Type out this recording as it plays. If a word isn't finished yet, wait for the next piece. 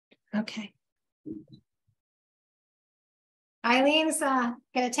Okay. Eileen's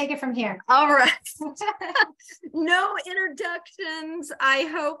gonna take it from here. All right. No introductions. I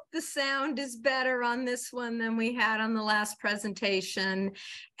hope the sound is better on this one than we had on the last presentation.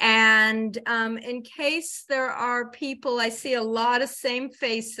 And in case there are people, I see a lot of same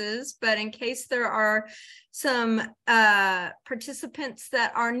faces, but in case there are some participants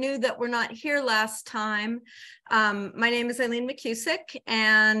that are new that were not here last time, my name is Eileen Mackusick,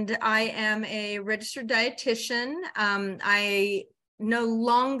 and I am a registered dietitian. I no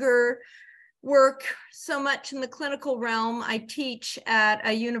longer work so much in the clinical realm. I teach at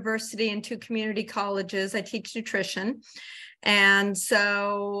a university and 2 community colleges. I teach nutrition. And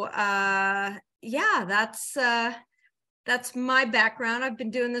so, yeah, that's my background. I've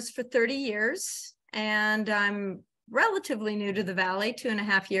been doing this for 30 years, and I'm relatively new to the Valley,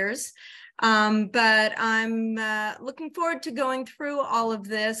 2.5 years. But I'm looking forward to going through all of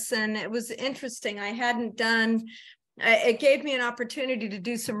this. And it was interesting. It gave me an opportunity to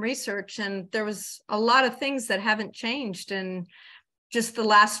do some research, and there was a lot of things that haven't changed in just the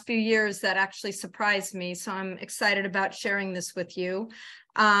last few years that actually surprised me. So I'm excited about sharing this with you.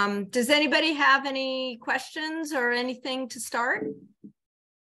 Does anybody have any questions or anything to start?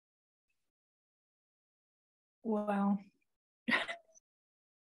 Well,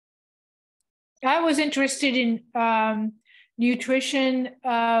 I was interested in nutrition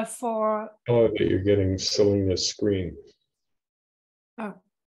for... Oh, that you're getting Selena's screen. Oh.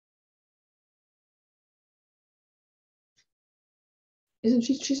 Isn't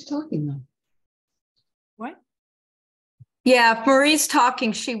she's talking though? What? Yeah, if Marie's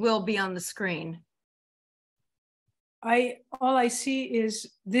talking, she will be on the screen. All I see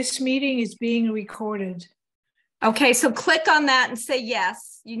is this meeting is being recorded. Okay, so click on that and say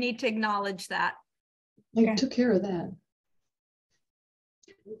yes. You need to acknowledge that. I took care of that.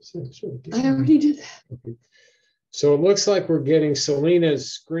 I already did that. Okay. So it looks like we're getting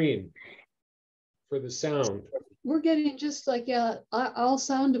Selena's screen for the sound. We're getting just like all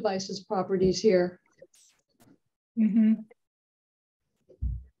sound devices properties here. Mm-hmm.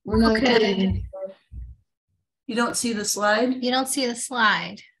 We're not getting. You don't see the slide? You don't see the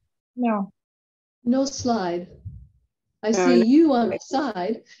slide. No. No slide. I see you on the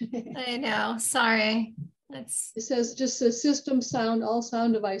side. I know. Sorry. It says just the system sound, all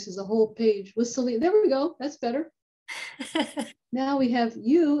sound devices, a whole page with Selena. There we go. That's better. Now we have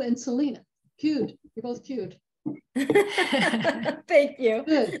you and Selena. Cued. You're both cued. Thank you.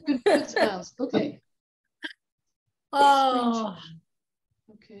 Good smiles. Okay. Oh.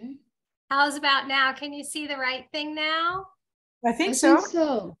 Okay. How's about now? Can you see the right thing now? I think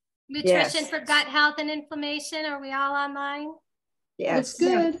so. Nutrition for gut health and inflammation. Are we all online? Yes. Looks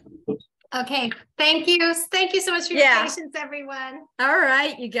good. Okay. Thank you. Thank you so much for your patience, everyone. All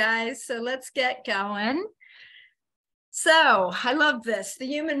right, you guys. So let's get going. So I love this. The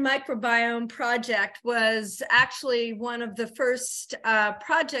Human Microbiome Project was actually one of the first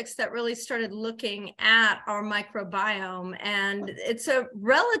projects that really started looking at our microbiome. And it's a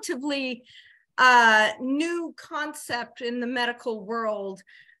relatively new concept in the medical world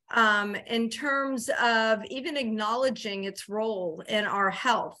in terms of even acknowledging its role in our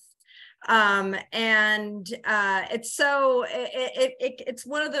health. It's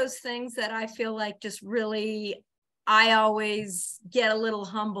one of those things that I feel like just really, I always get a little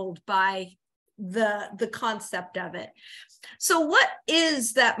humbled by the concept of it. So what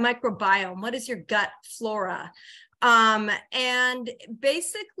is that microbiome? What is your gut flora? And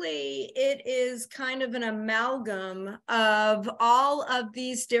basically it is kind of an amalgam of all of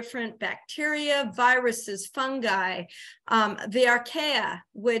these different bacteria, viruses, fungi, the archaea,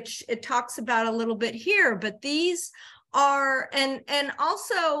 which it talks about a little bit here, but these are, and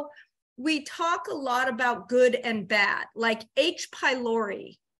also we talk a lot about good and bad, like H.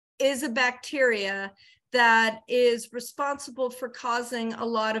 pylori is a bacteria that is responsible for causing a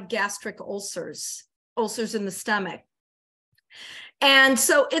lot of gastric ulcers in the stomach. And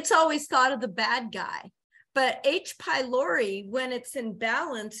so it's always thought of the bad guy. But H. pylori, when it's in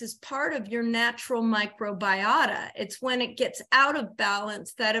balance, is part of your natural microbiota. It's when it gets out of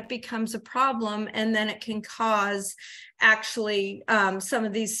balance that it becomes a problem, and then it can cause actually some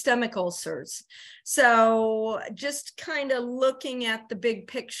of these stomach ulcers. So just kind of looking at the big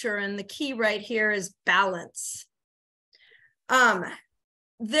picture, and the key right here is balance.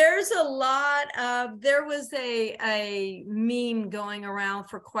 There's a lot of, there was a meme going around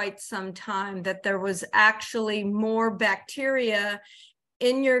for quite some time that there was actually more bacteria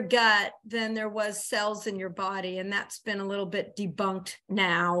in your gut than there was cells in your body. And that's been a little bit debunked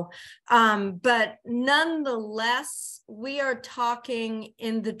now. But nonetheless, we are talking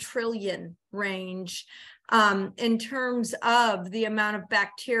in the trillion range in terms of the amount of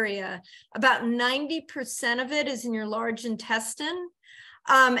bacteria. About 90% of it is in your large intestine.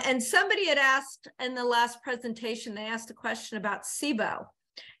 And somebody had asked in the last presentation, they asked a question about SIBO.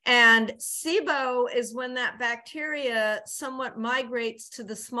 And SIBO is when that bacteria somewhat migrates to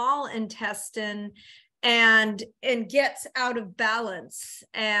the small intestine and gets out of balance.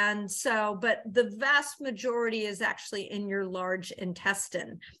 And so, but the vast majority is actually in your large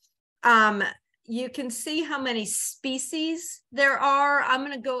intestine. You can see how many species there are. I'm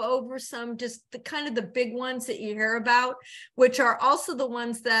going to go over some, just the kind of the big ones that you hear about, which are also the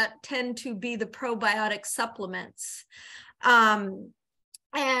ones that tend to be the probiotic supplements.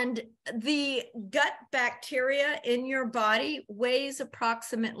 And the gut bacteria in your body weighs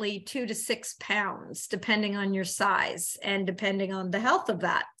approximately 2 to 6 pounds, depending on your size and depending on the health of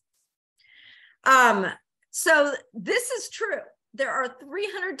that. So this is true. There are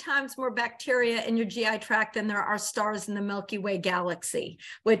 300 times more bacteria in your GI tract than there are stars in the Milky Way galaxy,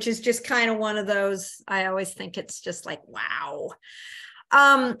 which is just kind of one of those, I always think it's just like, wow.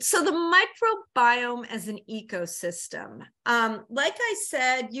 So the microbiome as an ecosystem, like I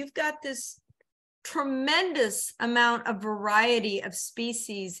said, you've got this tremendous amount of variety of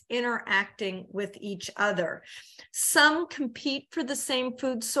species interacting with each other. Some compete for the same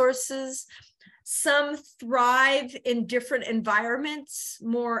food sources. Some thrive in different environments,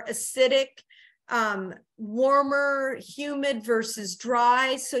 more acidic, warmer, humid versus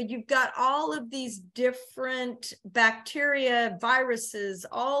dry. So you've got all of these different bacteria, viruses,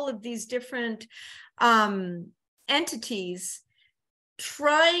 all of these different entities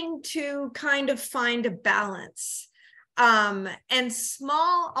trying to kind of find a balance. And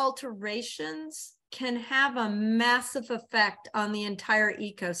small alterations can have a massive effect on the entire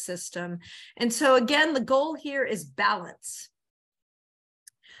ecosystem. And so again, the goal here is balance.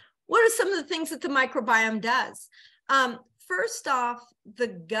 What are some of the things that the microbiome does? First off, the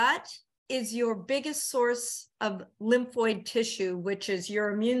gut is your biggest source of lymphoid tissue, which is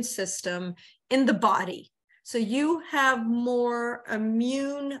your immune system in the body. So you have more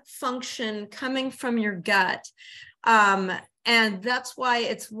immune function coming from your gut. And that's why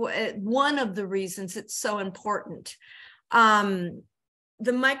it's one of the reasons it's so important.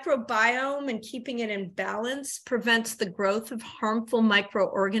 The microbiome and keeping it in balance prevents the growth of harmful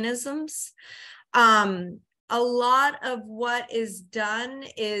microorganisms. A lot of what is done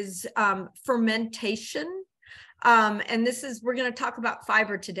is fermentation. And this is, we're going to talk about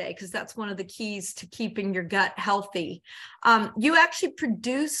fiber today, because that's one of the keys to keeping your gut healthy. You actually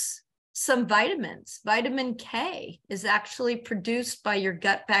produce some vitamins. Vitamin K is actually produced by your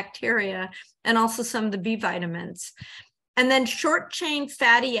gut bacteria, and also some of the B vitamins. And then short chain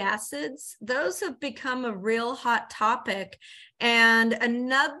fatty acids, those have become a real hot topic. And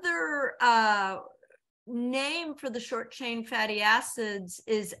another name for the short chain fatty acids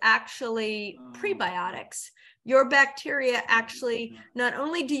is actually prebiotics. Your bacteria actually, not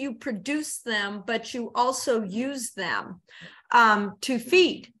only do you produce them, but you also use them to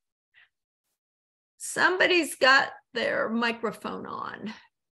feed. Somebody's got their microphone on.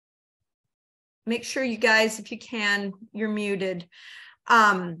 Make sure you guys, if you can, you're muted.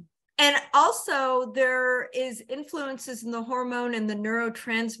 And also there is influences in the hormone and the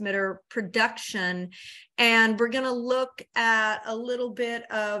neurotransmitter production. And we're going to look at a little bit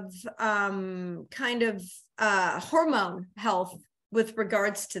of kind of hormone health with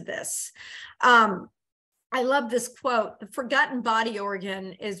regards to this. I love this quote. The forgotten body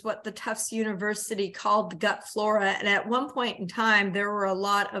organ is what the Tufts University called the gut flora. And at one point in time, there were a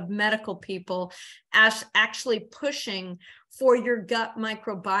lot of medical people actually pushing for your gut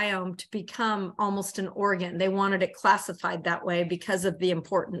microbiome to become almost an organ. They wanted it classified that way because of the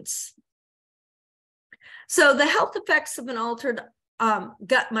importance. So the health effects of an altered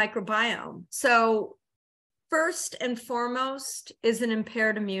gut microbiome. So first and foremost is an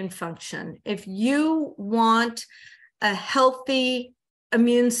impaired immune function. If you want a healthy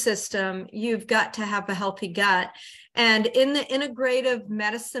immune system, you've got to have a healthy gut. And in the integrative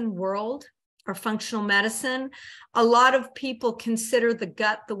medicine world, or functional medicine, a lot of people consider the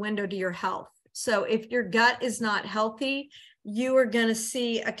gut the window to your health. So if your gut is not healthy, you are going to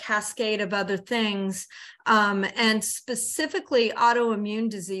see a cascade of other things, and specifically autoimmune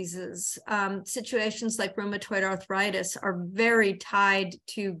diseases. Situations like rheumatoid arthritis are very tied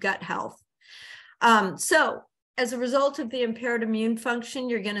to gut health. So as a result of the impaired immune function,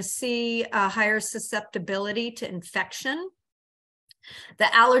 you're going to see a higher susceptibility to infection. The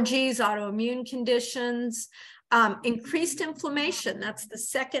allergies, autoimmune conditions, increased inflammation. That's the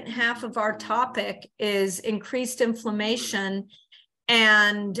second half of our topic, is increased inflammation.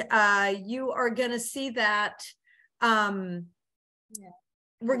 And you are going to see that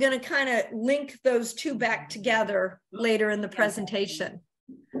we're going to kind of link those two back together later in the presentation.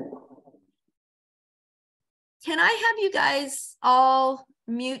 Can I have you guys all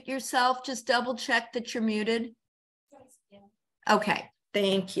mute yourself? Just double check that you're muted. Okay,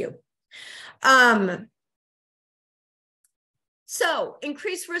 thank you. So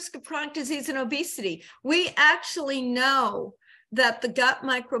increased risk of chronic disease and obesity. We actually know that the gut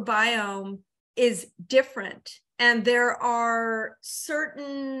microbiome is different, and there are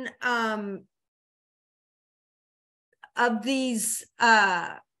certain of these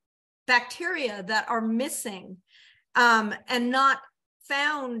bacteria that are missing and not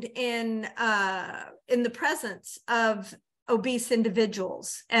found in the presence of obese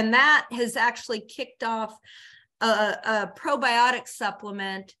individuals. And that has actually kicked off a probiotic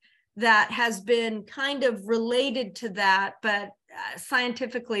supplement that has been kind of related to that, but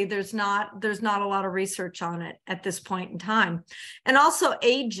scientifically there's not a lot of research on it at this point in time. And also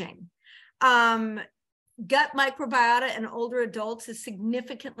aging. Gut microbiota in older adults is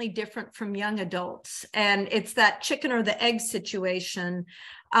significantly different from young adults. And it's that chicken or the egg situation.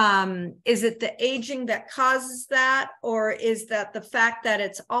 Is it the aging that causes that, or is that the fact that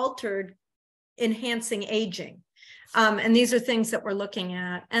it's altered enhancing aging? And these are things that we're looking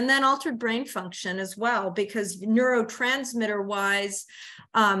at. And then altered brain function as well, because neurotransmitter wise,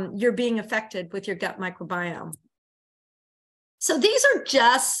 you're being affected with your gut microbiome. So these are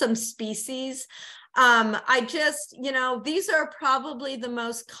just some species. These are probably the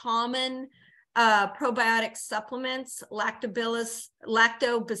most common probiotic supplements,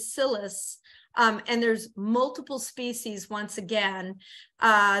 lactobacillus, and there's multiple species once again.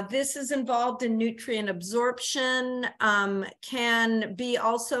 This is involved in nutrient absorption, can be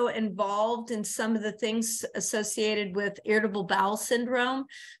also involved in some of the things associated with irritable bowel syndrome.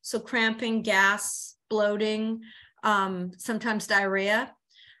 So cramping, gas, bloating, sometimes diarrhea.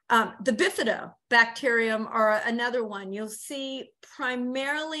 The bifidobacterium are another one. You'll see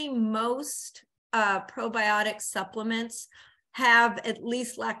primarily most probiotic supplements have at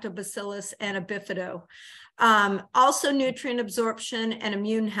least lactobacillus and a bifido. Also nutrient absorption and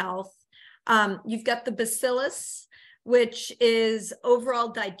immune health. You've got the bacillus, which is overall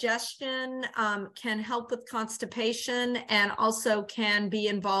digestion, can help with constipation, and also can be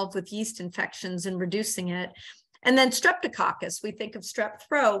involved with yeast infections and reducing it. And then streptococcus, we think of strep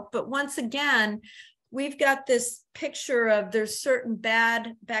throat, but once again, we've got this picture of there's certain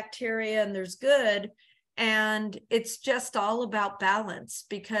bad bacteria and there's good, and it's just all about balance,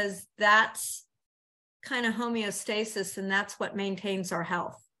 because that's kind of homeostasis, and that's what maintains our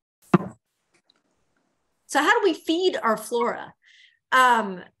health. So how do we feed our flora?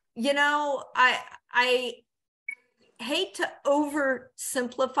 I hate to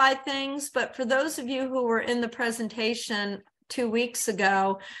oversimplify things, but for those of you who were in the presentation 2 weeks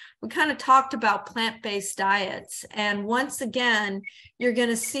ago, we kind of talked about plant-based diets. And once again, you're going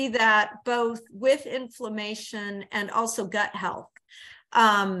to see that both with inflammation and also gut health,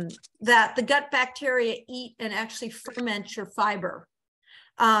 that the gut bacteria eat and actually ferment your fiber,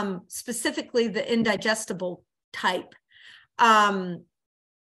 specifically the indigestible type.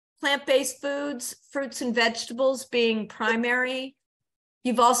 Plant-based foods, fruits and vegetables being primary.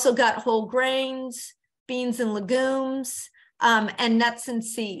 You've also got whole grains, beans and legumes, and nuts and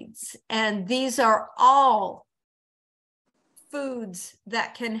seeds. And these are all foods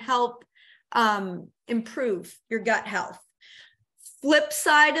that can help improve your gut health. Flip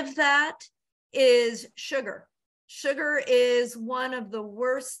side of that is sugar. Sugar is one of the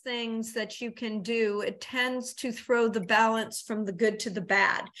worst things that you can do. It tends to throw the balance from the good to the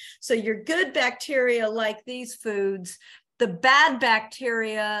bad. So your good bacteria like these foods, the bad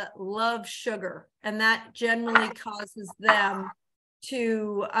bacteria love sugar, and that generally causes them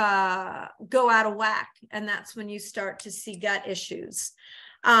to go out of whack. And that's when you start to see gut issues.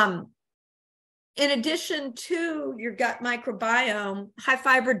 In addition to your gut microbiome, high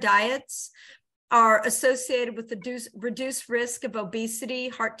fiber diets are associated with the reduced risk of obesity,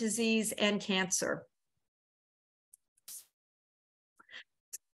 heart disease, and cancer.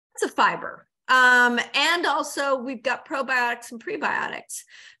 It's a fiber. And also we've got probiotics and prebiotics.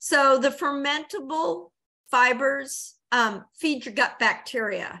 So the fermentable fibers feed your gut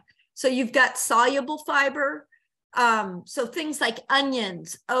bacteria. So you've got soluble fiber. So things like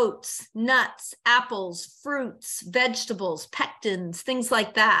onions, oats, nuts, apples, fruits, vegetables, pectins, things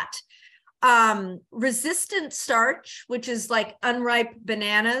like that. Resistant starch, which is like unripe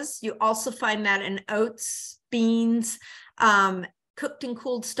bananas. You also find that in oats, beans, cooked and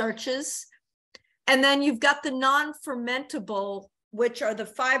cooled starches. And then you've got the non-fermentable, which are the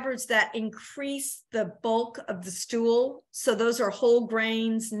fibers that increase the bulk of the stool. So those are whole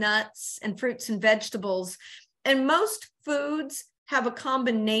grains, nuts, and fruits and vegetables. And most foods have a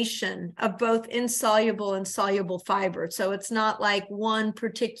combination of both insoluble and soluble fiber. So it's not like one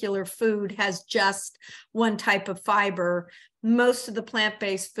particular food has just one type of fiber. Most of the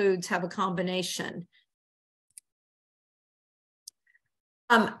plant-based foods have a combination.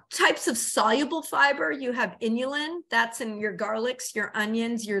 Types of soluble fiber, you have inulin, that's in your garlics, your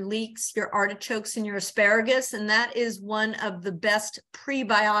onions, your leeks, your artichokes, and your asparagus, and that is one of the best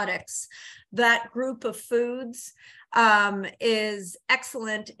prebiotics. That group of foods is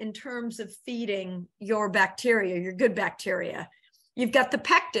excellent in terms of feeding your bacteria, your good bacteria. You've got the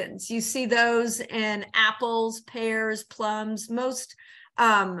pectins. You see those in apples, pears, plums. Most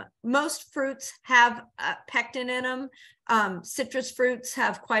fruits have pectin in them. Citrus fruits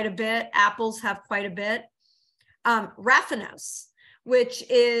have quite a bit. Apples have quite a bit. Raffinose, which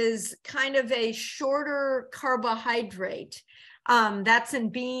is kind of a shorter carbohydrate. That's in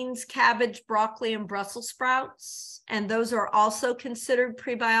beans, cabbage, broccoli, and Brussels sprouts. And those are also considered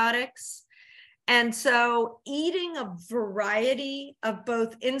prebiotics. And so eating a variety of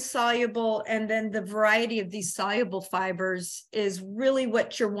both insoluble and then the variety of these soluble fibers is really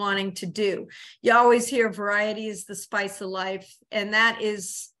what you're wanting to do. You always hear variety is the spice of life, and that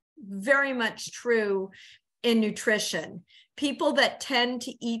is very much true in nutrition. People that tend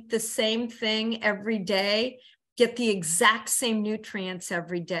to eat the same thing every day get the exact same nutrients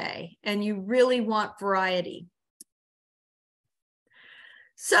every day, and you really want variety.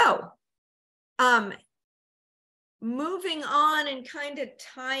 So, moving on and kind of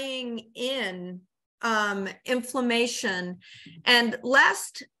tying in inflammation. And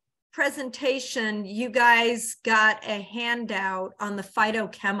last presentation, you guys got a handout on the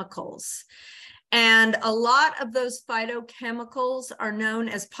phytochemicals. And a lot of those phytochemicals are known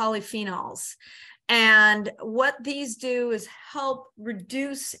as polyphenols. And what these do is help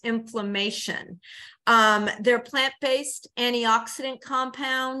reduce inflammation. They're plant-based antioxidant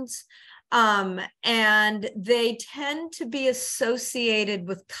compounds. And they tend to be associated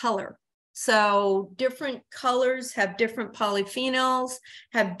with color. So different colors have different polyphenols,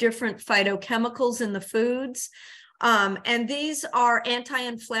 have different phytochemicals in the foods. And these are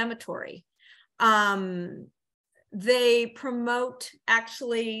anti-inflammatory. They promote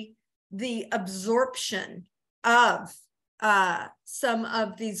actually the absorption of some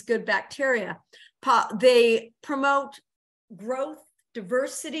of these good bacteria. They promote growth,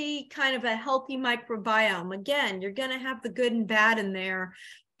 diversity, kind of a healthy microbiome. Again, you're going to have the good and bad in there,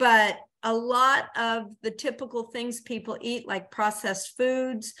 but a lot of the typical things people eat, like processed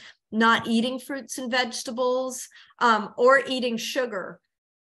foods, not eating fruits and vegetables, or eating sugar,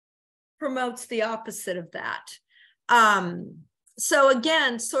 promotes the opposite of that. So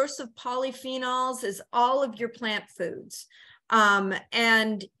again, source of polyphenols is all of your plant foods.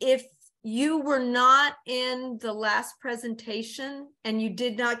 And if you were not in the last presentation and you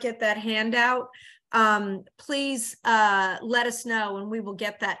did not get that handout, please let us know and we will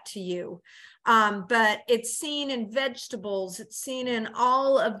get that to you. But it's seen in vegetables, it's seen in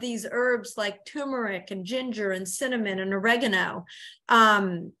all of these herbs like turmeric and ginger and cinnamon and oregano,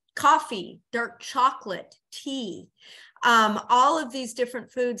 coffee, dark chocolate, tea. All of these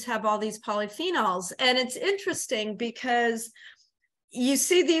different foods have all these polyphenols. And it's interesting because you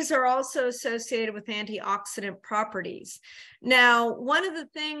see, these are also associated with antioxidant properties. Now, one of the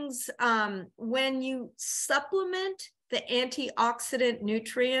things when you supplement the antioxidant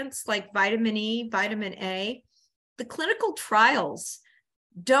nutrients like vitamin E, vitamin A, the clinical trials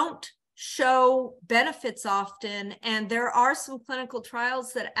don't show benefits often. And there are some clinical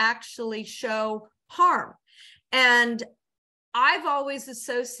trials that actually show harm. And I've always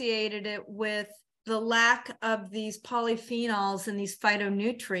associated it with the lack of these polyphenols and these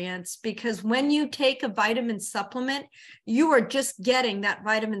phytonutrients, because when you take a vitamin supplement, you are just getting that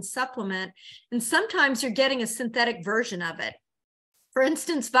vitamin supplement. And sometimes you're getting a synthetic version of it. For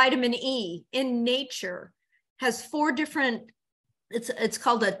instance, vitamin E in nature has 4 different, it's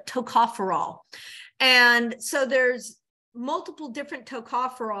called a tocopherol. And so there's multiple different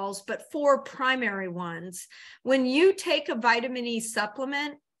tocopherols, but 4 primary ones. When you take a vitamin E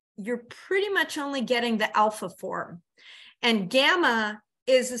supplement, you're pretty much only getting the alpha form. And gamma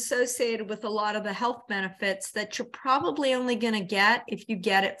is associated with a lot of the health benefits that you're probably only going to get if you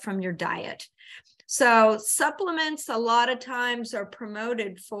get it from your diet. So supplements a lot of times are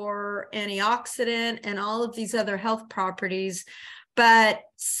promoted for antioxidant and all of these other health properties, but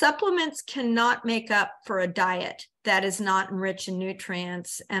supplements cannot make up for a diet that is not enriched in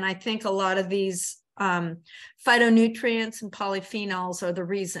nutrients. And I think a lot of these phytonutrients and polyphenols are the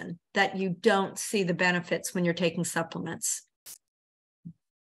reason that you don't see the benefits when you're taking supplements.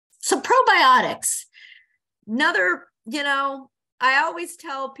 So probiotics, another, I always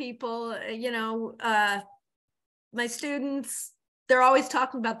tell people, my students, they're always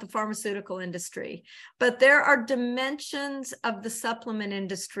talking about the pharmaceutical industry, but there are dimensions of the supplement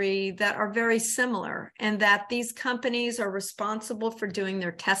industry that are very similar, and that these companies are responsible for doing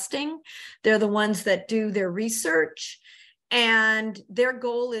their testing. They're the ones that do their research, and their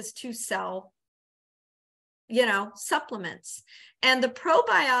goal is to sell, supplements. And the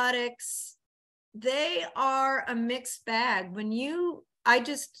probiotics, they are a mixed bag.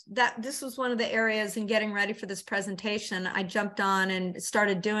 This was one of the areas in getting ready for this presentation. I jumped on and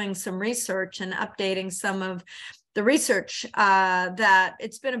started doing some research and updating some of the research that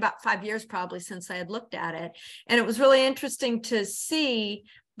it's been about 5 years probably since I had looked at it. And it was really interesting to see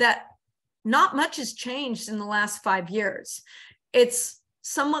that not much has changed in the last 5 years. It's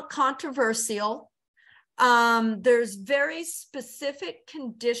somewhat controversial. There's very specific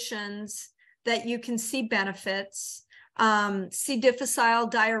conditions that you can see benefits. C. difficile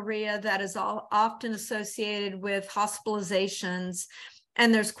diarrhea that is often associated with hospitalizations.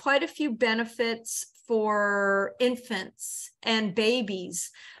 And there's quite a few benefits for infants and babies.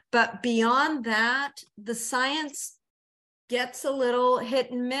 But beyond that, the science gets a little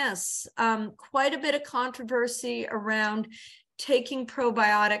hit and miss. Quite a bit of controversy around taking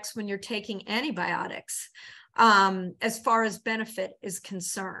probiotics when you're taking antibiotics, as far as benefit is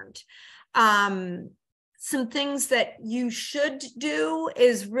concerned. Some things that you should do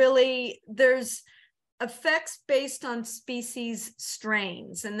is really, there's effects based on species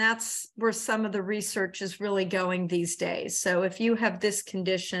strains, and that's where some of the research is really going these days. So if you have this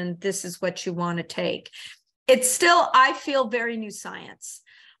condition, this is what you want to take. It's still, I feel, very new science.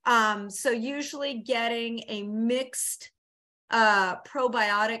 So usually getting a mixed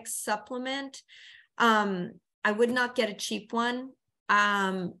probiotic supplement, I would not get a cheap one.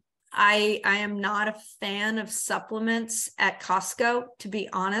 I am not a fan of supplements at Costco, to be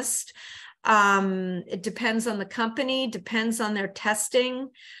honest. It depends on the company, depends on their testing.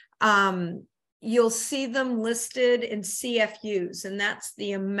 You'll see them listed in CFUs, and that's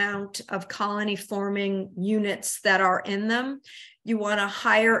the amount of colony forming units that are in them. You want a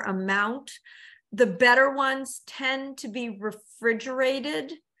higher amount. The better ones tend to be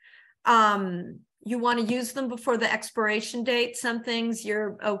refrigerated. You want to use them before the expiration date. Some things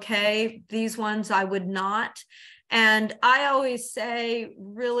you're okay. These ones I would not. And I always say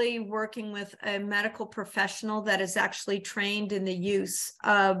really working with a medical professional that is actually trained in the use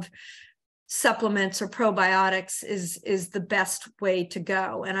of supplements or probiotics is the best way to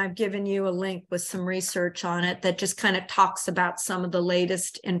go. And I've given you a link with some research on it that just kind of talks about some of the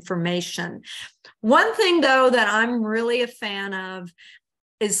latest information. One thing, though, that I'm really a fan of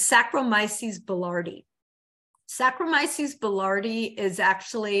is Saccharomyces boulardii. Saccharomyces boulardii is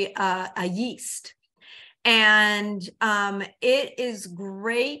actually a yeast. And it is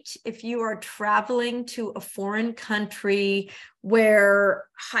great if you are traveling to a foreign country where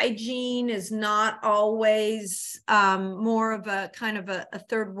hygiene is not always more of a kind of a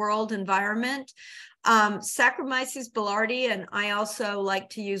third world environment. Saccharomyces boulardii, and I also like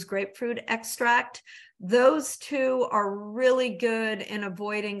to use grapefruit extract. Those two are really good in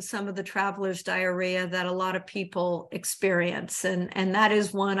avoiding some of the traveler's diarrhea that a lot of people experience. And that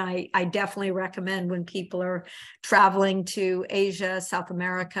is one I definitely recommend when people are traveling to Asia, South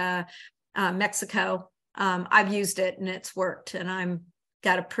America, Mexico. I've used it and it's worked, and I'm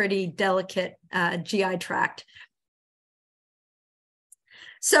got a pretty delicate GI tract.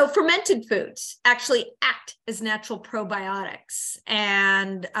 So fermented foods actually act as natural probiotics,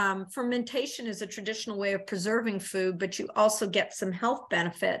 and fermentation is a traditional way of preserving food, but you also get some health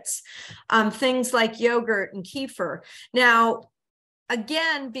benefits. Things like yogurt and kefir. Now,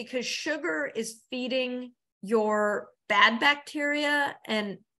 again, because sugar is feeding your bad bacteria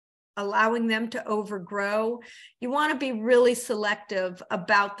and allowing them to overgrow, you want to be really selective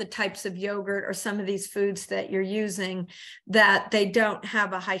about the types of yogurt or some of these foods that you're using, that they don't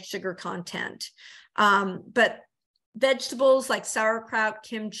have a high sugar content. But vegetables like sauerkraut,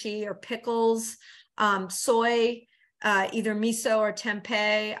 kimchi, or pickles, soy, either miso or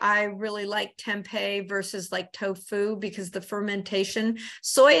tempeh. I really like tempeh versus like tofu because the fermentation.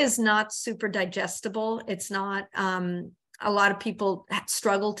 Soy is not super digestible. It's not a lot of people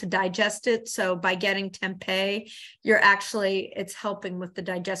struggle to digest it. So by getting tempeh, it's helping with the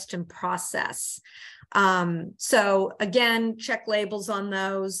digestion process. So again, check labels on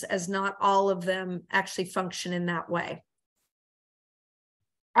those, as not all of them actually function in that way.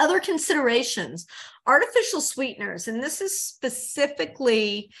 Other considerations, artificial sweeteners, and this is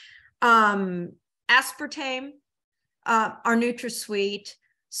specifically aspartame, our NutraSweet,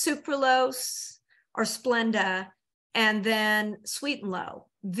 sucralose, or Splenda, and then Sweet and Low.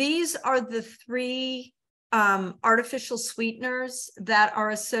 These are the three artificial sweeteners that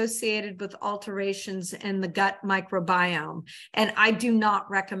are associated with alterations in the gut microbiome. And I do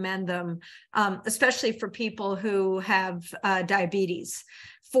not recommend them, especially for people who have diabetes,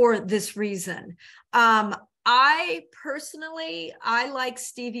 for this reason. I personally like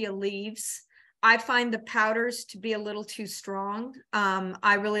stevia leaves. I find the powders to be a little too strong.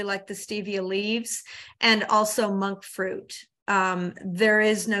 I really like the stevia leaves, and also monk fruit. There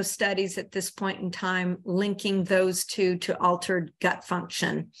is no studies at this point in time linking those two to altered gut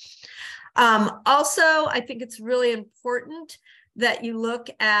function. Also, I think it's really important that you look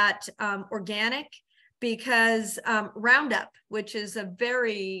at organic, because Roundup, which is a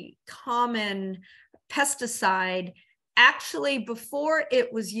very common pesticide, actually, before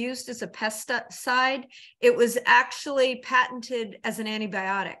it was used as a pesticide, it was actually patented as an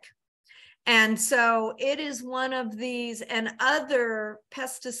antibiotic. And so it is one of these, and other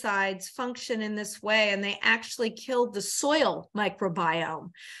pesticides function in this way, and they actually killed the soil microbiome.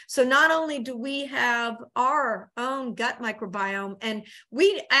 So not only do we have our own gut microbiome, and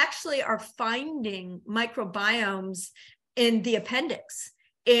we actually are finding microbiomes in the appendix,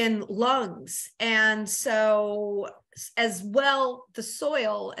 in lungs, and so as well the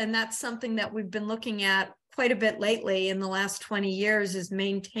soil, and that's something that we've been looking at quite a bit lately in the last 20 years, is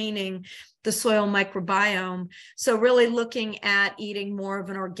maintaining the soil microbiome. So really looking at eating more of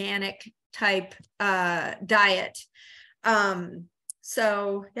an organic type diet.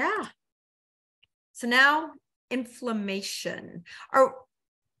 So yeah. So now inflammation. Do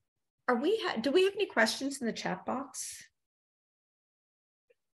we have any questions in the chat box?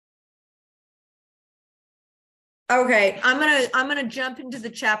 Okay, I'm gonna jump into the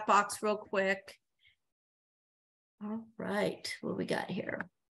chat box real quick. All right, what we got here?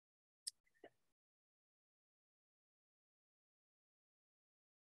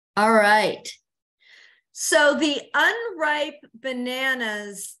 All right. So the unripe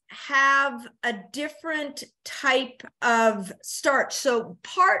bananas have a different type of starch. So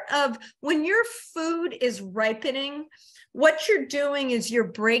part of when your food is ripening, what you're doing is you're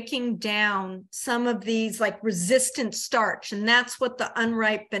breaking down some of these like resistant starch, and that's what the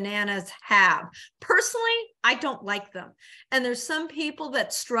unripe bananas have. Personally, I don't like them. And there's some people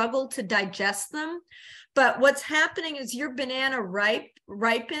that struggle to digest them. But what's happening is your banana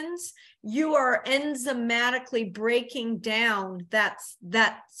ripens, you are enzymatically breaking down that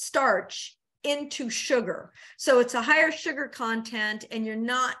starch into sugar. So it's a higher sugar content, and you're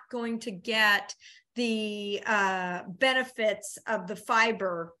not going to get the benefits of the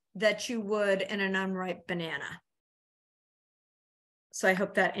fiber that you would in an unripe banana. So I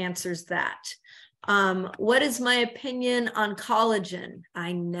hope that answers that. What is my opinion on collagen?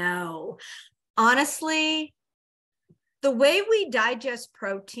 I know. Honestly, the way we digest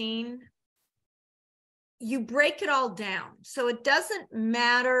protein, you break it all down. So it doesn't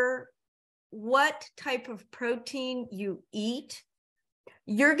matter what type of protein you eat,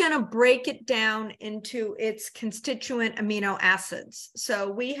 you're going to break it down into its constituent amino acids. So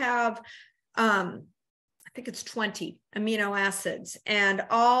we have, I think it's 20 amino acids, and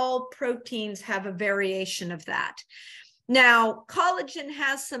all proteins have a variation of that. Now, collagen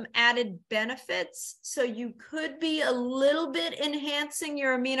has some added benefits, so you could be a little bit enhancing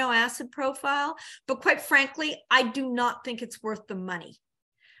your amino acid profile, but quite frankly, I do not think it's worth the money.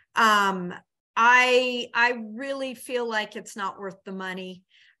 I really feel like it's not worth the money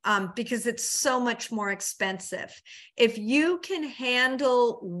because it's so much more expensive. If you can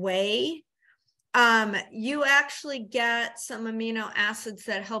handle whey, you actually get some amino acids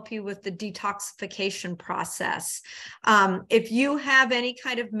that help you with the detoxification process. If you have any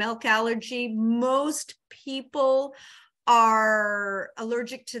kind of milk allergy, most people are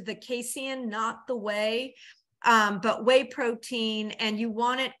allergic to the casein, not the whey. But whey protein, and you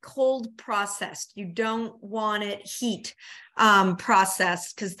want it cold processed. You don't want it heat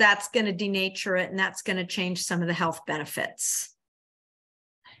processed, because that's going to denature it, and that's going to change some of the health benefits.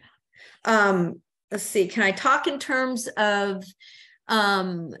 Let's see, can I talk in terms of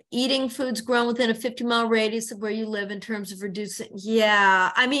eating foods grown within a 50-mile radius of where you live in terms of reducing?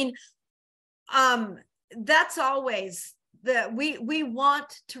 Yeah, I mean, that's always we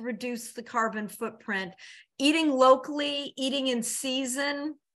want to reduce the carbon footprint. Eating locally, eating in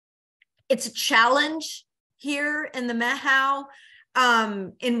season, it's a challenge here in the Mehow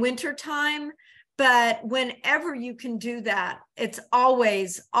in wintertime. But whenever you can do that, it's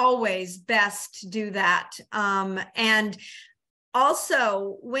always, always best to do that. And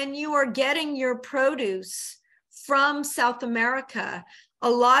also, when you are getting your produce from South America, a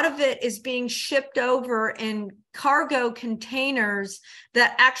lot of it is being shipped over in cargo containers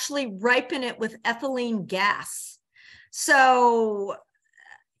that actually ripen it with ethylene gas. So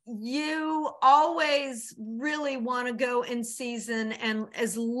you always really want to go in season and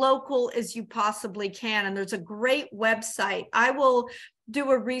as local as you possibly can. And there's a great website. I will do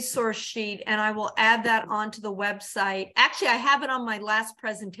a resource sheet and I will add that onto the website. Actually, I have it on my last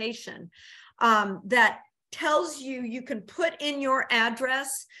presentation that tells you, you can put in your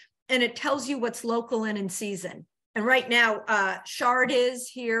address and it tells you what's local and in season. And right now, chard is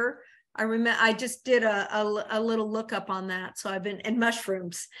here. I remember I just did a little lookup on that. So I've been in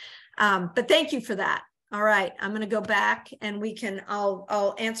mushrooms, but thank you for that. All right, I'm going to go back and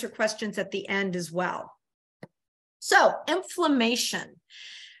I'll answer questions at the end as well. So inflammation.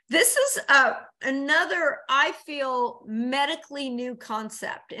 This is another, I feel, medically new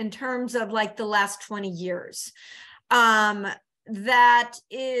concept in terms of like the last 20 years that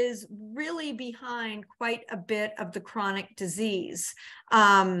is really behind quite a bit of the chronic disease.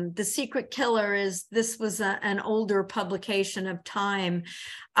 The secret killer is, this was an older publication of Time,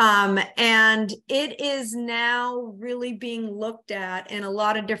 and it is now really being looked at in a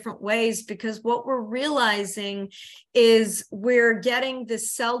lot of different ways, because what we're realizing is we're getting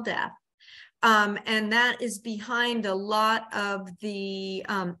this cell death. And that is behind a lot of the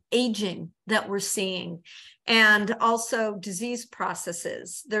aging that we're seeing, and also disease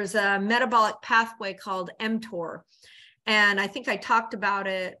processes. There's a metabolic pathway called mTOR, and I think I talked about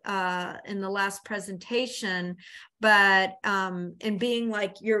it in the last presentation. But in being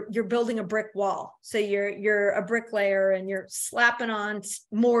like you're building a brick wall, so you're a bricklayer and you're slapping on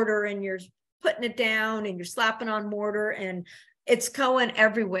mortar and you're putting it down and you're slapping on mortar and it's going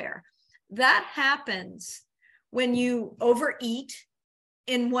everywhere. That happens when you overeat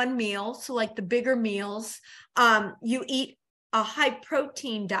in one meal. So like the bigger meals, you eat a high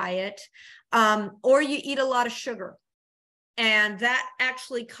protein diet, or you eat a lot of sugar. And that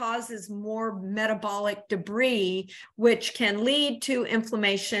actually causes more metabolic debris, which can lead to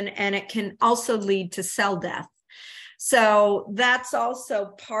inflammation, and it can also lead to cell death. So that's also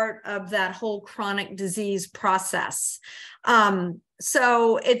part of that whole chronic disease process.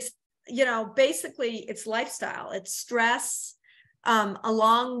 So it's, basically it's lifestyle, it's stress,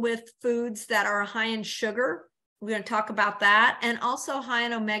 along with foods that are high in sugar. We're going to talk about that, and also high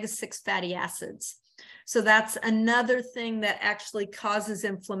in omega-6 fatty acids. So that's another thing that actually causes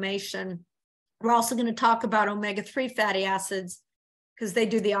inflammation. We're also going to talk about omega-3 fatty acids because they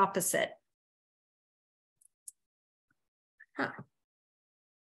do the opposite.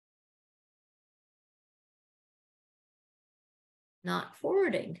 Not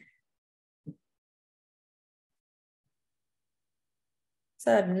forwarding.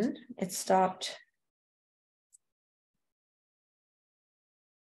 Sudden, it stopped.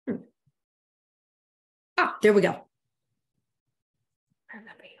 There we go. I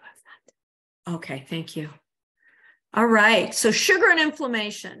remember you have that. Okay, thank you. All right, so sugar and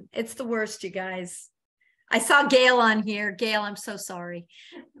inflammation. It's the worst, you guys. I saw Gail on here. Gail, I'm so sorry.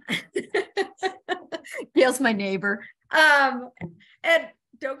 Gail's my neighbor. And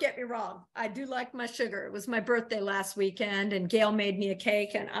don't get me wrong, I do like my sugar. It was my birthday last weekend and Gail made me a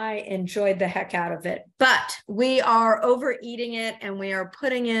cake and I enjoyed the heck out of it. But we are overeating it and we are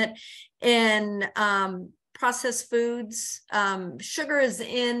putting it in processed foods. Sugar is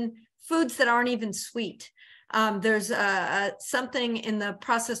in foods that aren't even sweet. There's something in the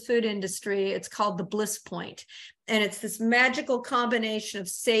processed food industry, it's called the bliss point. And it's this magical combination of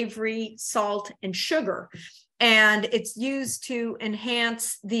savory, salt, and sugar. And it's used to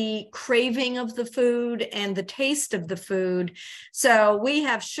enhance the craving of the food and the taste of the food. So we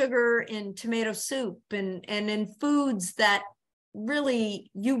have sugar in tomato soup and in foods that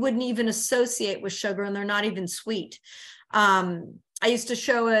really you wouldn't even associate with sugar, and they're not even sweet. I used to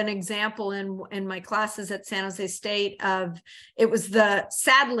show an example in my classes at San Jose State of, it was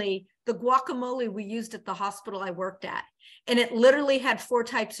sadly, the guacamole we used at the hospital I worked at. And it literally had 4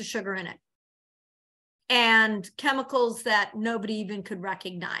 types of sugar in it and chemicals that nobody even could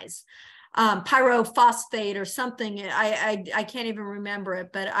recognize. Pyrophosphate or something, I can't even remember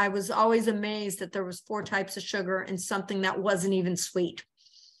it, but I was always amazed that there was 4 types of sugar in something that wasn't even sweet.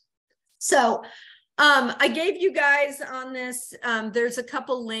 So I gave you guys on this, there's a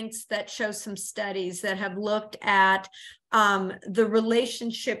couple links that show some studies that have looked at the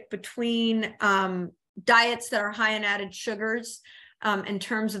relationship between diets that are high in added sugars in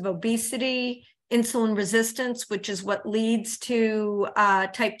terms of obesity, insulin resistance, which is what leads to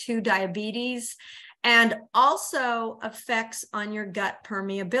type 2 diabetes, and also effects on your gut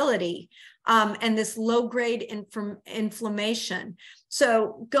permeability and this low-grade inflammation.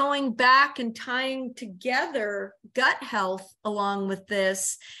 So going back and tying together gut health along with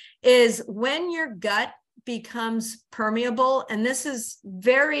this is when your gut becomes permeable, and this is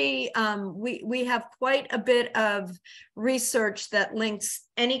very, we have quite a bit of research that links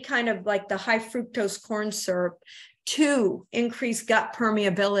any kind of like the high fructose corn syrup to increase gut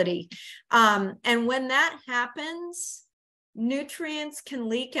permeability. And when that happens, nutrients can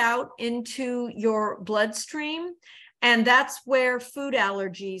leak out into your bloodstream, and that's where food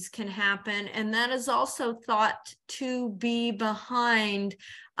allergies can happen. And that is also thought to be behind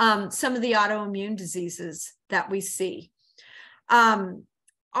some of the autoimmune diseases that we see.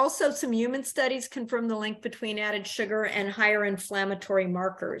 Also, some human studies confirm the link between added sugar and higher inflammatory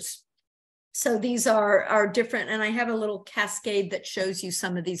markers. So these are different, and I have a little cascade that shows you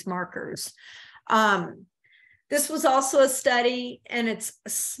some of these markers. This was also a study, and it's a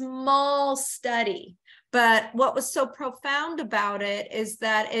small study, but what was so profound about it is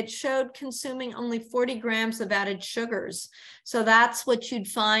that it showed consuming only 40 grams of added sugars. So that's what you'd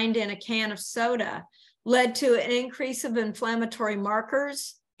find in a can of soda, led to an increase of inflammatory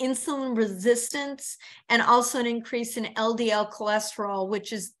markers, insulin resistance, and also an increase in LDL cholesterol,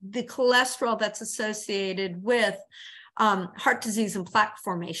 which is the cholesterol that's associated with heart disease and plaque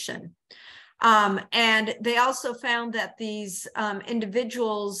formation. And they also found that these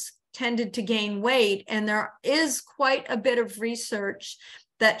individuals tended to gain weight, and there is quite a bit of research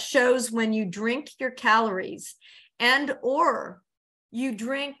that shows when you drink your calories and or you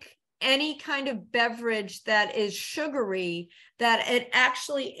drink any kind of beverage that is sugary, that it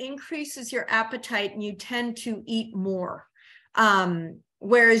actually increases your appetite and you tend to eat more.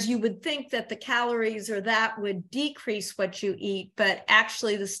 Whereas you would think that the calories or that would decrease what you eat, but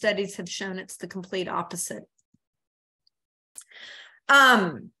actually the studies have shown it's the complete opposite.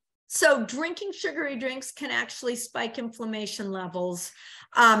 So drinking sugary drinks can actually spike inflammation levels,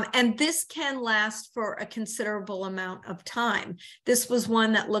 and this can last for a considerable amount of time. This was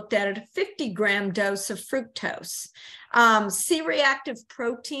one that looked at a 50-gram dose of fructose. C-reactive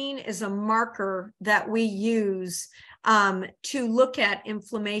protein is a marker that we use to look at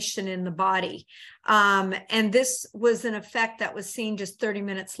inflammation in the body. And this was an effect that was seen just 30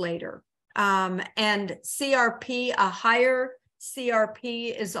 minutes later. And CRP, a higher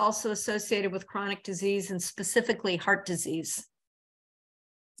CRP, is also associated with chronic disease and specifically heart disease.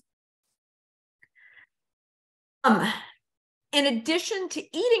 In addition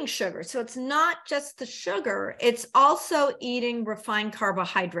to eating sugar, so it's not just the sugar, it's also eating refined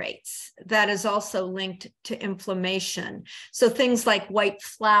carbohydrates that is also linked to inflammation. So things like white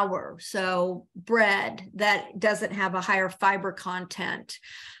flour, so bread that doesn't have a higher fiber content,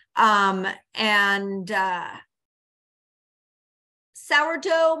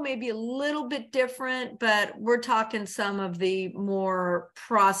 sourdough may be a little bit different, but we're talking some of the more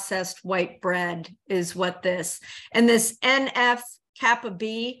processed white bread is what this, and this NF-kappa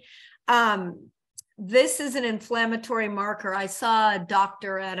B, this is an inflammatory marker. I saw a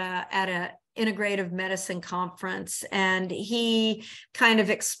doctor at a integrative medicine conference, and he kind of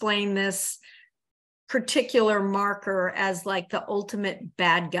explained this particular marker as like the ultimate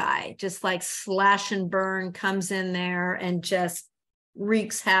bad guy, just like slash and burn, comes in there and just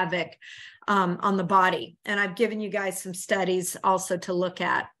wreaks havoc on the body. And I've given you guys some studies also to look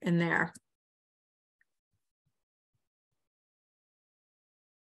at in there.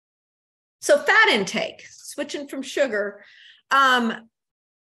 So fat intake, switching from sugar. The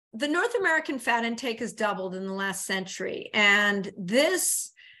North American fat intake has doubled in the last century. And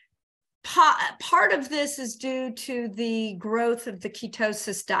this part of this is due to the growth of the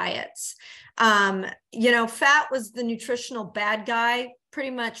ketosis diets. You know, fat was the nutritional bad guy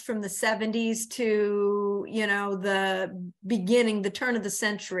pretty much from the 70s to, you know, the turn of the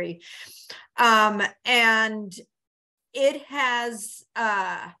century. And it has,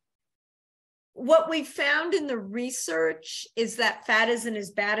 what we found in the research is that fat isn't as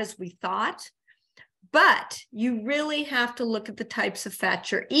bad as we thought. But you really have to look at the types of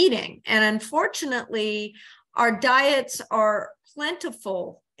fat you're eating. And unfortunately, our diets are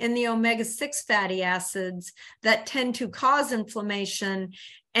plentiful in the omega-6 fatty acids that tend to cause inflammation,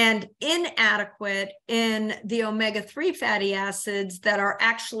 and inadequate in the omega-3 fatty acids that are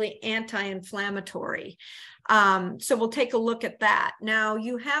actually anti-inflammatory. So we'll take a look at that. Now,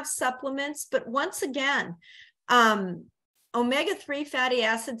 you have supplements, but once again, omega-3 fatty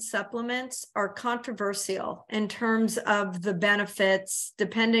acid supplements are controversial in terms of the benefits,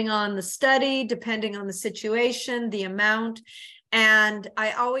 depending on the study, depending on the situation, the amount. And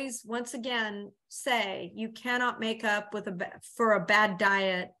I always, once again, say you cannot make up for a bad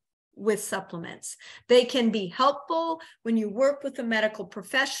diet with supplements. They can be helpful when you work with a medical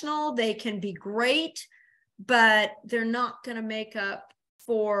professional. They can be great, but they're not going to make up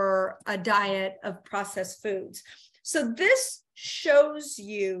for a diet of processed foods. So this shows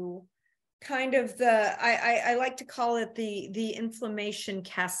you kind of I like to call it the inflammation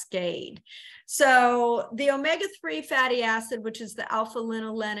cascade. So the omega-3 fatty acid, which is the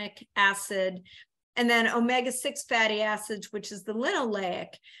alpha-linolenic acid, and then omega-6 fatty acids, which is the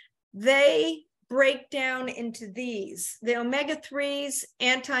linoleic, they break down into these. The omega-3s,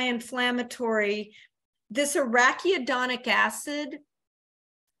 anti-inflammatory. This arachidonic acid,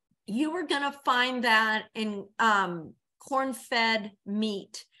 you are going to find that in corn-fed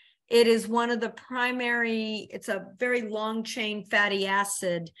meat. It is one of the primary, it's a very long chain fatty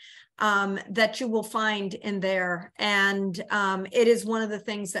acid that you will find in there. And it is one of the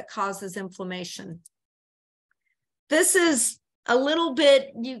things that causes inflammation. This is a little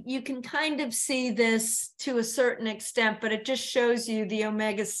bit, you can kind of see this to a certain extent, but it just shows you the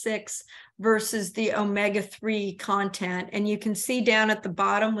omega-6 versus the omega-3 content. And you can see down at the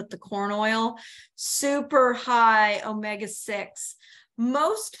bottom with the corn oil, super high omega-6.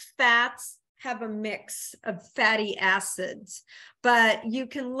 Most fats have a mix of fatty acids, but you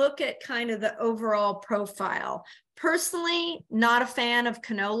can look at kind of the overall profile. Personally, not a fan of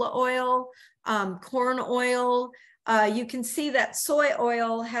canola oil, corn oil. You can see that soy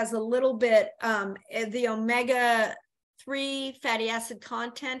oil has a little bit, the omega-3 fatty acid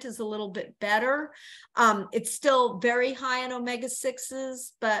content is a little bit better. It's still very high in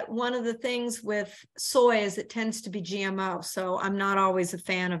omega-6s, but one of the things with soy is it tends to be GMO, so I'm not always a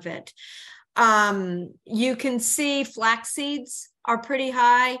fan of it. You can see flax seeds are pretty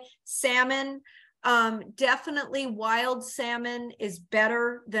high. Salmon, definitely wild salmon is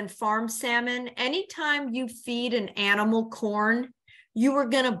better than farm salmon. Anytime you feed an animal corn, you are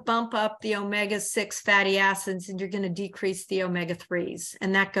going to bump up the omega-6 fatty acids and you're going to decrease the omega-3s.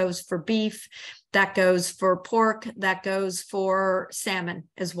 And that goes for beef, that goes for pork, that goes for salmon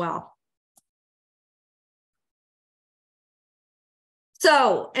as well.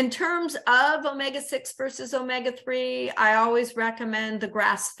 So in terms of omega-6 versus omega-3, I always recommend the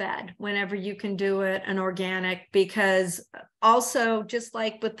grass-fed whenever you can do it, an organic, because also just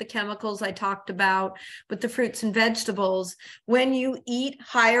like with the chemicals I talked about with the fruits and vegetables, when you eat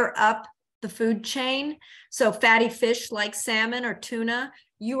higher up the food chain, so fatty fish like salmon or tuna,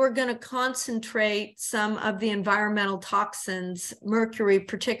 you are going to concentrate some of the environmental toxins, mercury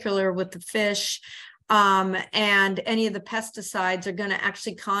particular with the fish, and any of the pesticides are going to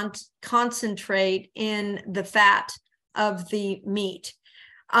actually concentrate in the fat of the meat.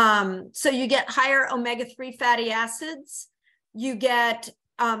 So you get higher omega-3 fatty acids. You get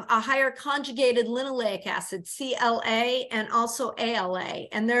a higher conjugated linoleic acid, CLA, and also ALA.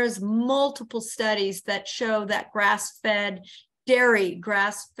 And there's multiple studies that show that grass-fed dairy,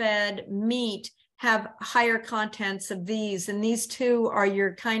 grass-fed meat have higher contents of these, and these two are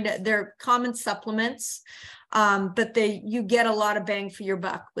your they're common supplements, but you get a lot of bang for your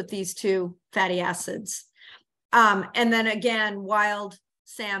buck with these two fatty acids. And then again, wild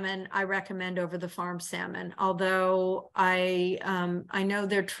salmon I recommend over the farm salmon, although I know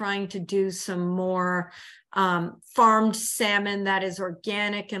they're trying to do some more farmed salmon that is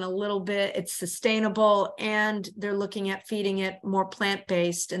organic and a little bit, it's sustainable, and they're looking at feeding it more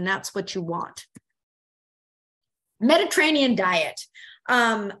plant-based, and that's what you want. Mediterranean diet.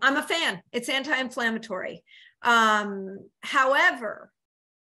 I'm a fan. It's anti-inflammatory. However,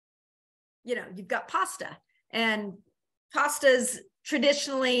 you've got pasta, and pasta is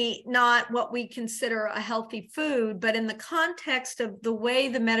traditionally not what we consider a healthy food, but in the context of the way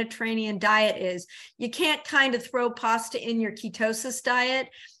the Mediterranean diet is, you can't kind of throw pasta in your ketosis diet.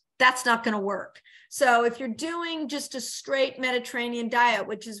 That's not going to work. So if you're doing just a straight Mediterranean diet,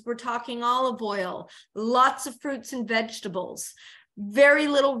 which is, we're talking olive oil, lots of fruits and vegetables, very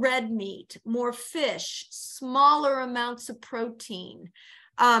little red meat, more fish, smaller amounts of protein,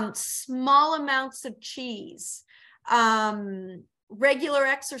 small amounts of cheese, regular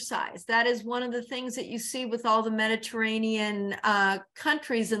exercise. That is one of the things that you see with all the Mediterranean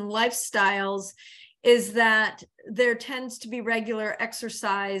countries and lifestyles, is that there tends to be regular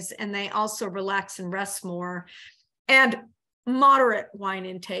exercise, and they also relax and rest more. And moderate wine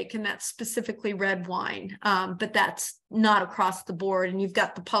intake, and that's specifically red wine, but that's not across the board. And you've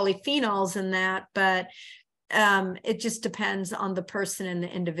got the polyphenols in that, but it just depends on the person and the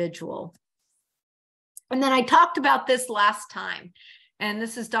individual. And then I talked about this last time, and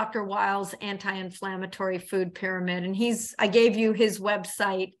this is Dr. Weil's anti-inflammatory food pyramid. And I gave you his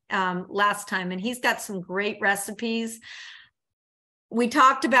website last time, and he's got some great recipes. We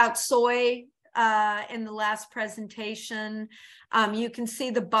talked about soy in the last presentation. You can see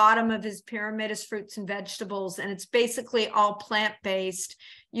the bottom of his pyramid is fruits and vegetables, and it's basically all plant-based.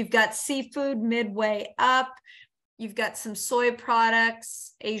 You've got seafood midway up. You've got some soy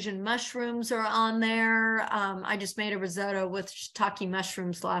products. Asian mushrooms are on there. I just made a risotto with shiitake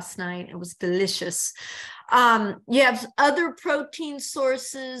mushrooms last night. It was delicious. You have other protein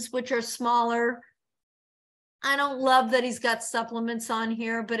sources, which are smaller. I don't love that he's got supplements on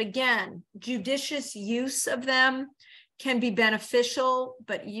here, but again, judicious use of them can be beneficial,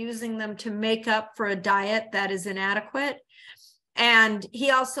 but using them to make up for a diet that is inadequate. And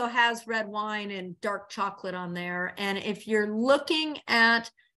he also has red wine and dark chocolate on there. And if you're looking at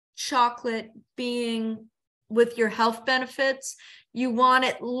chocolate being with your health benefits, you want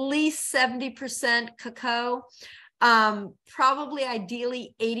at least 70% cacao, probably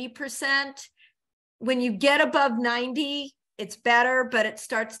ideally 80%. When you get above 90, it's better, but it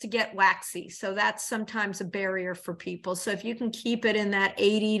starts to get waxy. So that's sometimes a barrier for people. So if you can keep it in that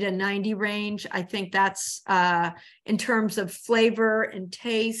 80 to 90 range, I think that's, in terms of flavor and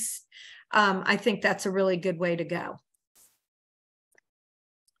taste, I think that's a really good way to go.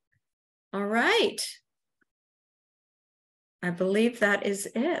 All right. I believe that is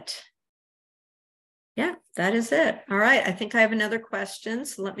it. Yeah, that is it. All right. I think I have another question,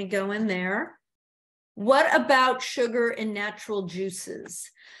 so let me go in there. What about sugar in natural juices?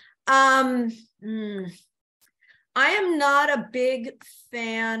 I am not a big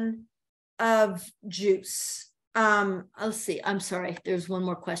fan of juice. Let's see. I'm sorry. There's one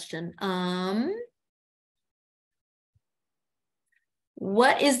more question.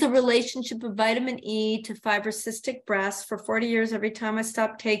 What is the relationship of vitamin E to fibrocystic breast? For 40 years, every time I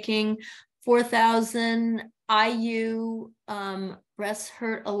stop taking 4,000 IU, breasts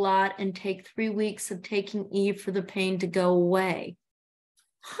hurt a lot, and take 3 weeks of taking E for the pain to go away.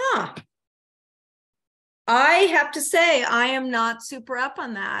 Huh. I have to say, I am not super up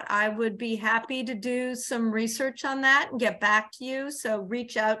on that. I would be happy to do some research on that and get back to you. So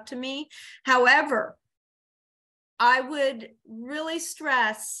reach out to me. However, I would really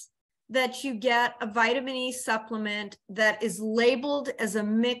stress that you get a vitamin E supplement that is labeled as a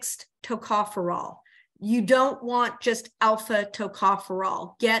mixed tocopherol. You don't want just alpha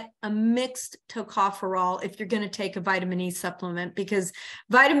tocopherol. Get a mixed tocopherol if you're going to take a vitamin E supplement, because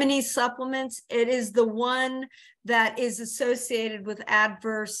vitamin E supplements, it is the one that is associated with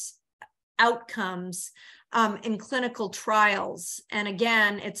adverse outcomes in clinical trials. And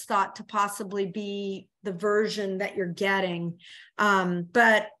again, it's thought to possibly be the version that you're getting.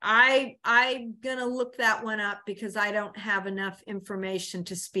 But I'm going to look that one up because I don't have enough information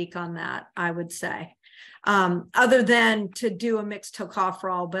to speak on that, I would say. Other than to do a mixed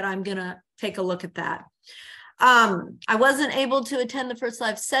tocopherol, but I'm going to take a look at that. I wasn't able to attend the first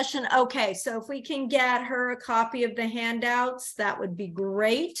live session. Okay, so if we can get her a copy of the handouts, that would be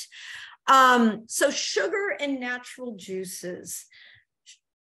great. So sugar in natural juices.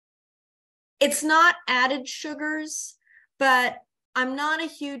 It's not added sugars, but I'm not a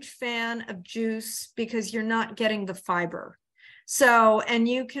huge fan of juice because you're not getting the fiber. So, and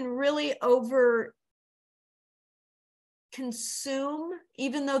you can really over consume,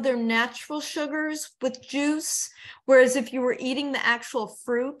 even though they're natural sugars, with juice. Whereas if you were eating the actual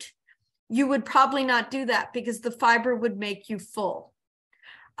fruit, you would probably not do that because the fiber would make you full.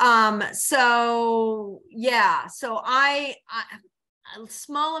 So yeah, so I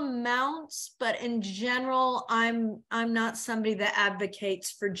small amounts, but in general, I'm not somebody that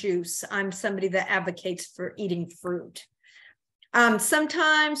advocates for juice. I'm somebody that advocates for eating fruit.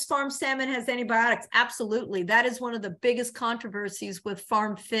 Sometimes farm salmon has antibiotics. Absolutely. That is one of the biggest controversies with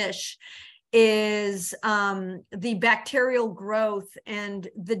farm fish, is the bacterial growth and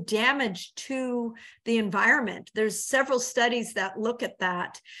the damage to the environment. There's several studies that look at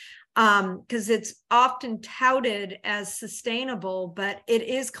that because it's often touted as sustainable, but it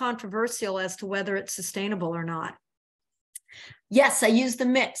is controversial as to whether it's sustainable or not. Yes, I use the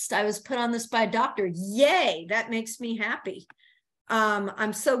mixed. I was put on this by a doctor. Yay, that makes me happy.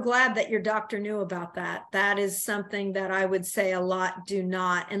 I'm so glad that your doctor knew about that. That is something that I would say a lot do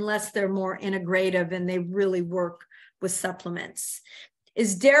not, unless they're more integrative and they really work with supplements.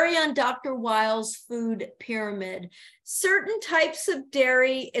 Is dairy on Dr. Weil's food pyramid? Certain types of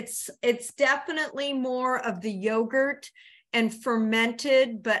dairy, it's definitely more of the yogurt and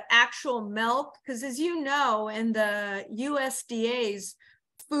fermented, but actual milk, because as you know, in the USDA's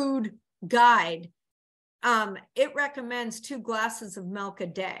food guide, it recommends 2 glasses of milk a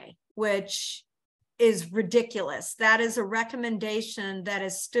day, which is ridiculous. That is a recommendation that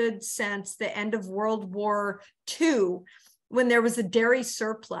has stood since the end of World War II, when there was a dairy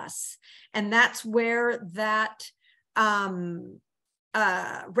surplus. And that's where that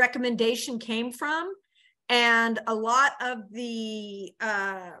recommendation came from. And a lot of the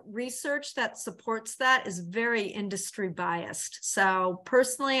research that supports that is very industry biased. So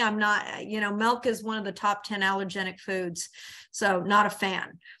personally, I'm not, milk is one of the top 10 allergenic foods. So not a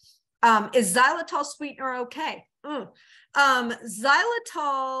fan. Is xylitol sweetener okay?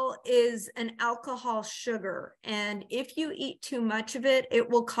 Xylitol is an alcohol sugar, and if you eat too much of it, it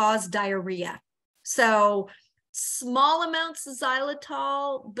will cause diarrhea. So small amounts of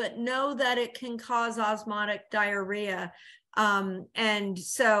xylitol, but know that it can cause osmotic diarrhea. And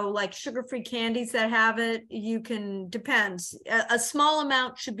so like sugar-free candies that have it, depends. A small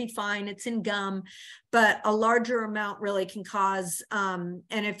amount should be fine. It's in gum, but a larger amount really can cause, and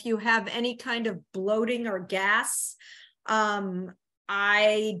if you have any kind of bloating or gas,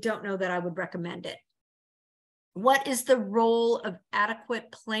 I don't know that I would recommend it. What is the role of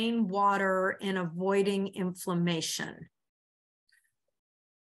adequate plain water in avoiding inflammation?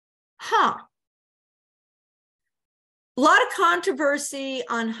 A lot of controversy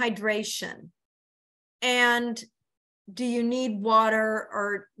on hydration. And do you need water,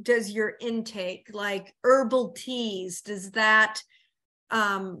 or does your intake, like herbal teas, does that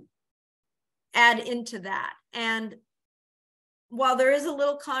add into that? And while there is a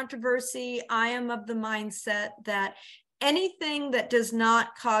little controversy, I am of the mindset that anything that does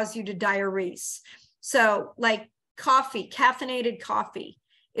not cause you to diurese, so like coffee, caffeinated coffee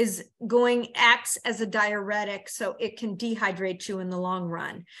acts as a diuretic, so it can dehydrate you in the long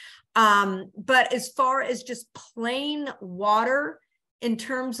run. But as far as just plain water in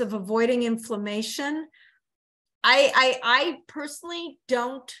terms of avoiding inflammation, I personally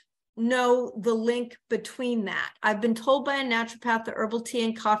don't know the link between that. I've been told by a naturopath that herbal tea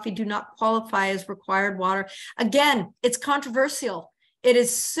and coffee do not qualify as required water. Again, it's controversial. It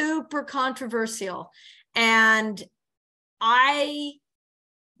is super controversial. And I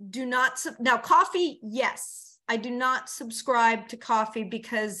do not, now coffee, yes, I do not subscribe to coffee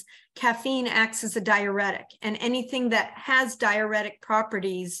because caffeine acts as a diuretic, and anything that has diuretic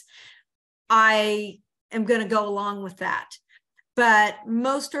properties, I am going to go along with that. But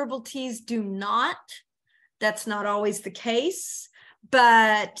most herbal teas do not. That's not always the case,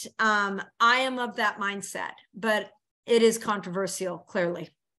 but I am of that mindset, but it is controversial, clearly.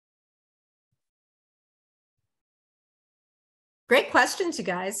 Great questions, you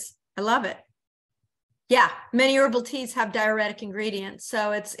guys. I love it. Yeah, many herbal teas have diuretic ingredients,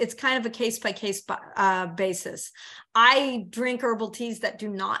 so it's kind of a case-by-case basis. I drink herbal teas that do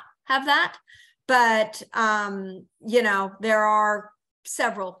not have that, but there are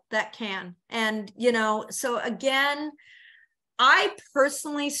several that can. And so again, I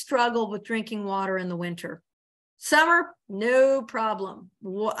personally struggle with drinking water in the winter. Summer, no problem.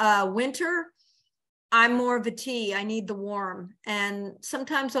 Winter, I'm more of a tea. I need the warm. And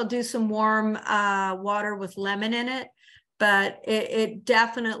sometimes I'll do some warm water with lemon in it, but it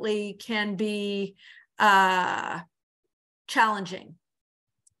definitely can be challenging.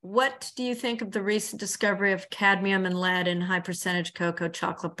 What do you think of the recent discovery of cadmium and lead in high percentage cocoa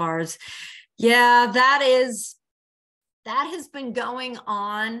chocolate bars? Yeah, that has been going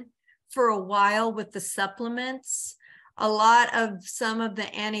on for a while with the supplements. A lot of some of the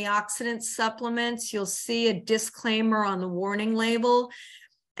antioxidant supplements, you'll see a disclaimer on the warning label.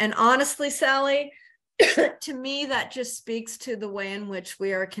 And honestly, Sally, to me, that just speaks to the way in which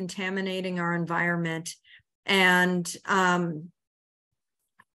we are contaminating our environment. And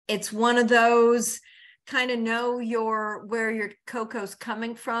it's one of those kind of know where your cocoa's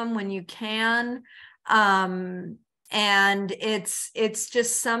coming from when you can. And it's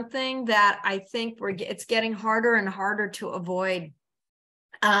just something that I think it's getting harder and harder to avoid,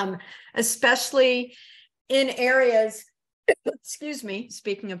 especially in areas, excuse me,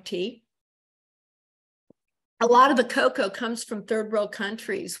 speaking of tea, a lot of the cocoa comes from third world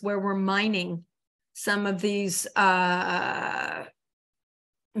countries where we're mining some of these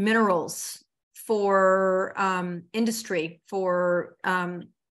minerals for industry, for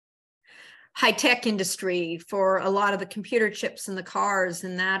high-tech industry, for a lot of the computer chips in the cars.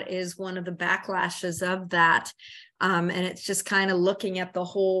 And that is one of the backlashes of that. And it's just kind of looking at the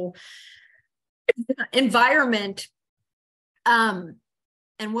whole environment and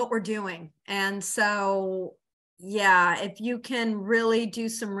what we're doing. And so, yeah, if you can really do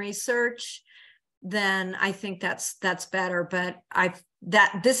some research, then I think that's better. But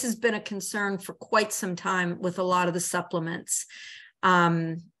this has been a concern for quite some time with a lot of the supplements.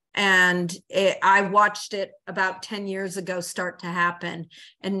 And I watched it about 10 years ago start to happen,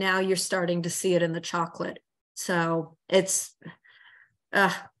 and now you're starting to see it in the chocolate. So it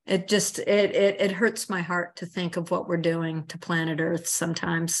hurts my heart to think of what we're doing to planet Earth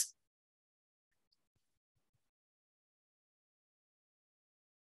sometimes.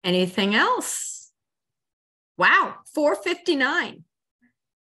 Anything else? Wow, 4:59.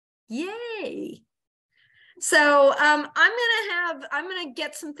 Yay. So I'm gonna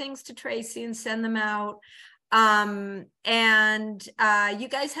get some things to Tracy and send them out. You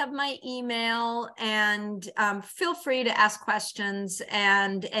guys have my email, and feel free to ask questions,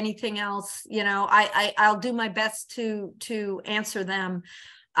 and anything else, you know, I'll do my best to answer them.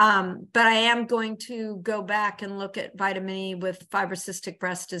 But I am going to go back and look at vitamin E with fibrocystic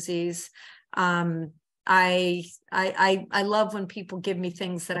breast disease. I love when people give me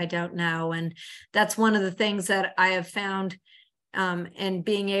things that I don't know. And that's one of the things that I have found in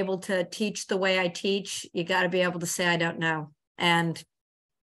being able to teach the way I teach. You got to be able to say, I don't know. And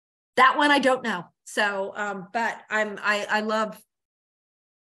that one I don't know. So, but I love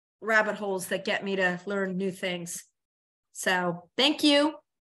rabbit holes that get me to learn new things. So thank you.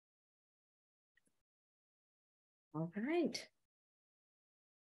 All right.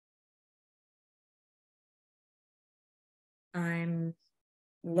 I'm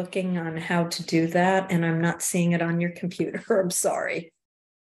looking on how to do that, and I'm not seeing it on your computer. I'm sorry.